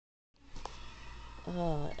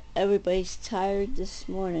Everybody's tired this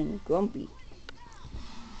morning, grumpy.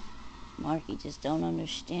 Marky just don't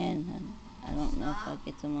understand, and I don't know if I'll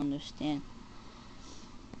get them to understand.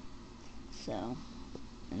 So,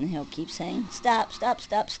 and he'll keep saying, stop, stop,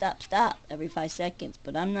 stop, stop, stop, every 5 seconds,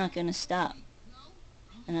 but I'm not going to stop.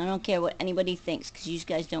 And I don't care what anybody thinks, because you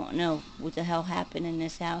guys don't know what the hell happened in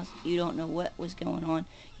this house. You don't know what was going on.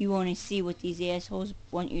 You only see what these assholes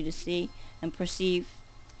want you to see and perceive.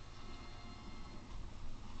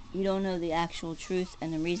 You don't know the actual truth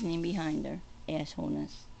and the reasoning behind their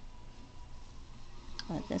assholeness.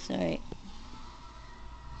 But that's alright.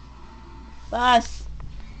 Bus!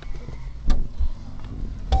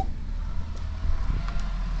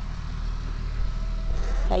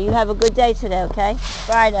 Okay, you have a good day today, okay?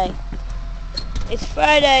 Friday. It's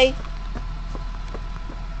Friday.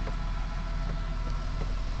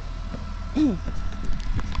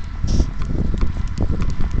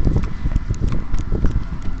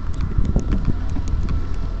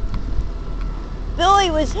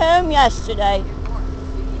 Billy was home yesterday,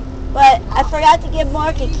 but I forgot to give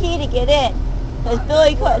Mark a key to get in, because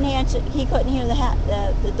Billy couldn't answer. He couldn't hear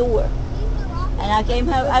the door, and I came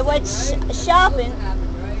home. I went shopping,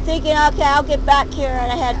 thinking, okay, I'll get back here,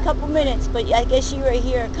 and I had a couple minutes, but I guess you were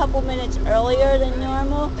here a couple minutes earlier than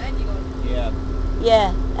normal. Yeah.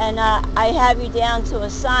 Yeah, and I have you down to a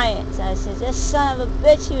science. I said, this son of a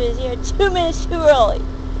bitch, he was here 2 minutes too early.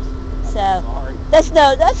 So that's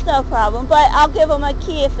no problem. But I'll give him a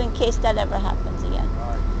key if in case that ever happens again.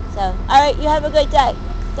 So all right, you have a good day.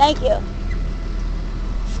 Thank you.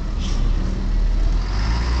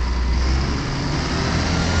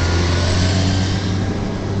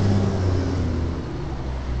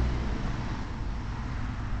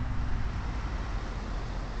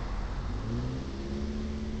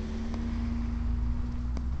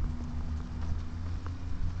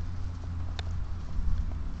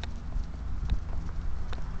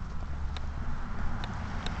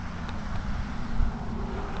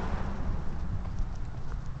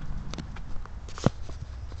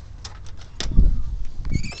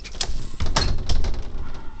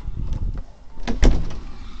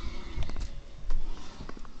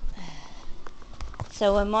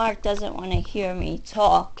 So when Mark doesn't want to hear me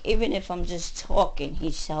talk, even if I'm just talking, he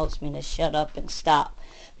tells me to shut up and stop,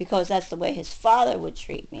 because that's the way his father would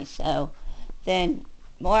treat me. So then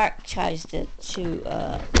Mark tries to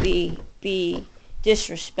be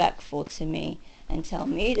disrespectful to me and tell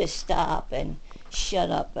me to stop and shut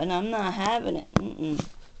up, and I'm not having it.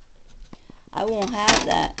 I won't have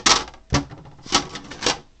that.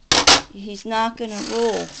 He's not gonna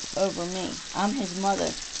rule over me. I'm his mother.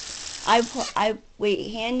 I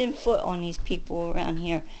wait hand and foot on these people around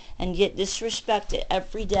here and get disrespected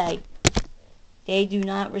every day. They do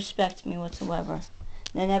not respect me whatsoever.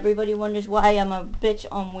 Then everybody wonders why I'm a bitch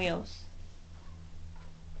on wheels.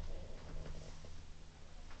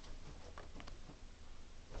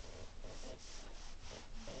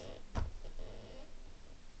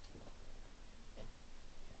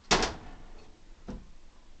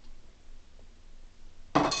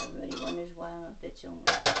 Everybody wonders why I'm a bitch on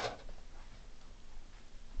wheels.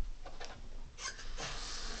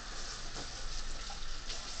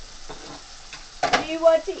 What do you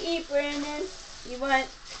want to eat, Brandon? You want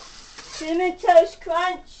Cinnamon Toast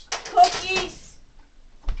Crunch, cookies,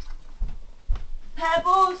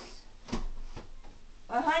 pebbles,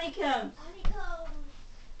 or honeycombs?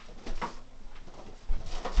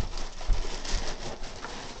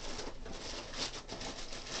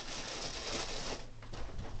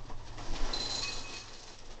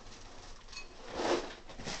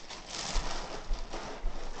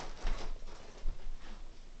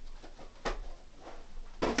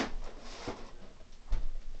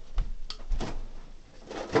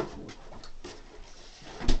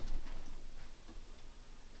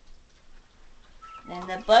 And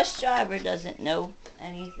the bus driver doesn't know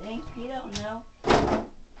anything. He don't know.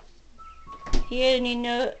 He didn't even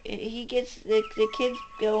know. He gets the kids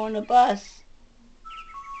go on the bus,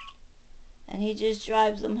 and he just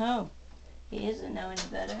drives them home. He doesn't know any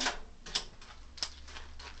better.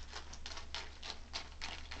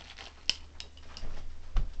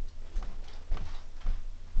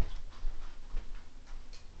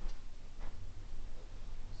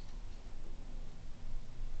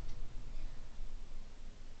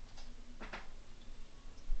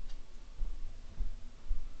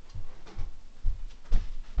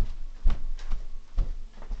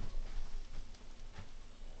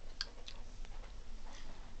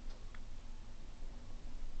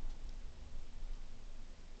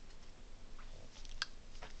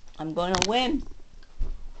 I'm gonna win.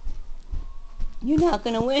 You're not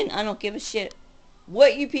gonna win. I don't give a shit.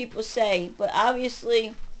 what you people say, but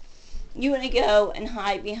obviously you want to go and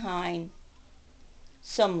hide behind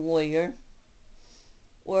some lawyer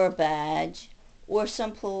or a badge or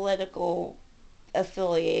some political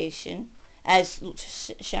affiliation. As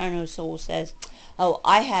Sharon O'Soul says, oh,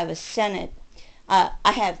 I have a Senate. I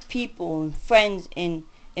have people and friends in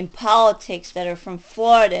politics that are from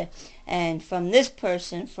Florida and from this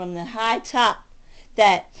person, from the high top,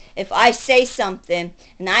 that if I say something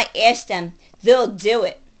and I ask them, they'll do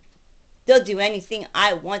it. They'll do anything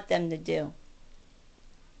I want them to do.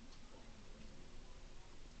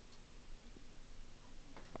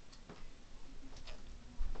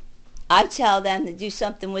 I tell them to do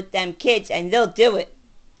something with them kids and they'll do it.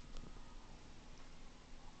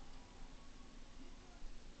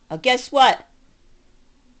 Well, guess what?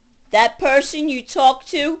 That person you talk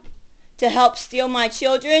to help steal my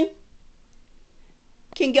children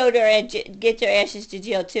can go get their asses to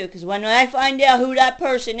jail too. Because when I find out who that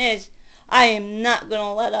person is, I am not going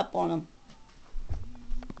to let up on them.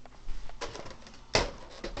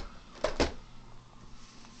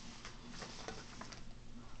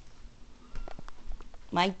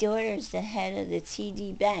 My daughter's the head of the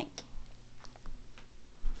TD Bank.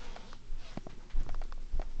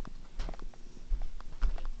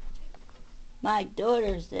 My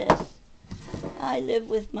daughter's this. I live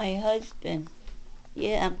with my husband.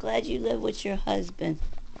 Yeah, I'm glad you live with your husband.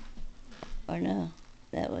 Or no,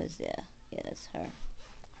 that was, yeah, that's her.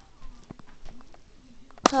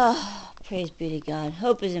 Oh, praise be to God.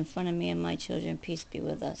 Hope is in front of me and my children. Peace be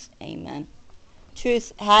with us. Amen.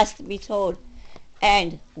 Truth has to be told.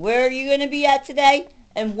 And where are you going to be at today?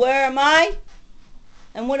 And where am I?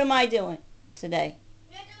 And what am I doing today?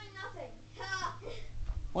 You're doing nothing.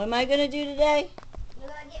 What am I going to do today? You're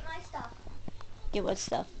going to get my stuff. Get what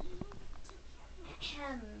stuff?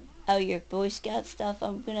 Oh, your Boy Scout stuff?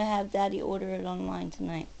 I'm going to have Daddy order it online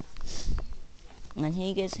tonight. When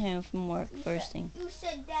he gets home from work first thing. You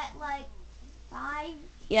said that like 5?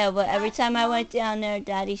 Yeah, but every time I went down there,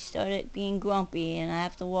 Daddy started being grumpy, and I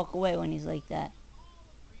have to walk away when he's like that.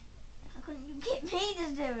 How couldn't you get me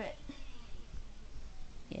to do it?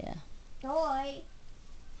 Yeah. Boy.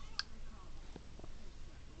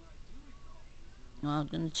 Well, I'm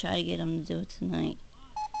going to try to get him to do it tonight.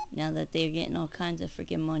 Now that they're getting all kinds of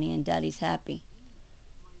freaking money, and Daddy's happy.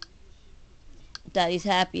 Daddy's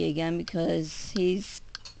happy again because he's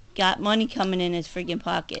got money coming in his freaking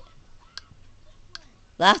pocket.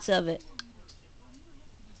 Lots of it.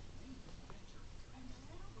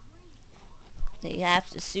 They have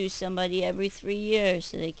to sue somebody every 3 years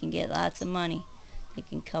so they can get lots of money. They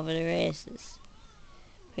can cover their asses.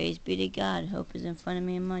 Praise be to God. Hope is in front of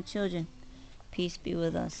me and my children. Peace be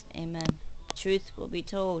with us. Amen. Truth will be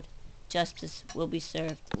told. Justice will be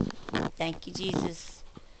served. Thank you, Jesus.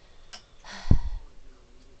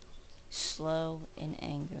 Slow in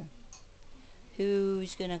anger.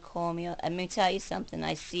 Who's going to call me up? Let me tell you something.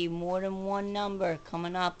 I see more than one number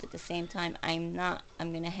coming up at the same time. I'm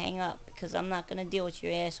going to hang up because I'm not going to deal with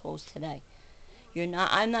your assholes today.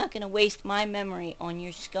 I'm not going to waste my memory on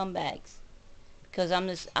your scumbags. Because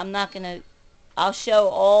I'm not going to, I'll show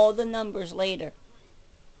all the numbers later.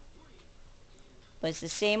 But it's the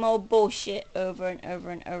same old bullshit over and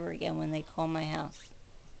over and over again when they call my house.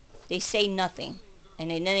 They say nothing.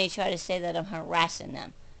 And then they try to say that I'm harassing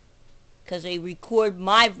them. Because they record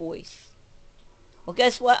my voice. Well,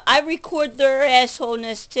 guess what? I record their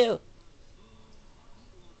assholeness too.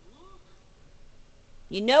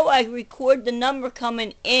 You know I record the number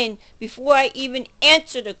coming in before I even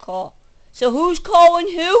answer the call. So who's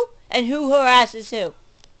calling who? And who harasses who?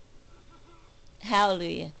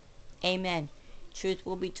 Hallelujah. Amen. Truth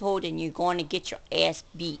will be told and you're going to get your ass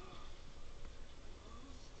beat.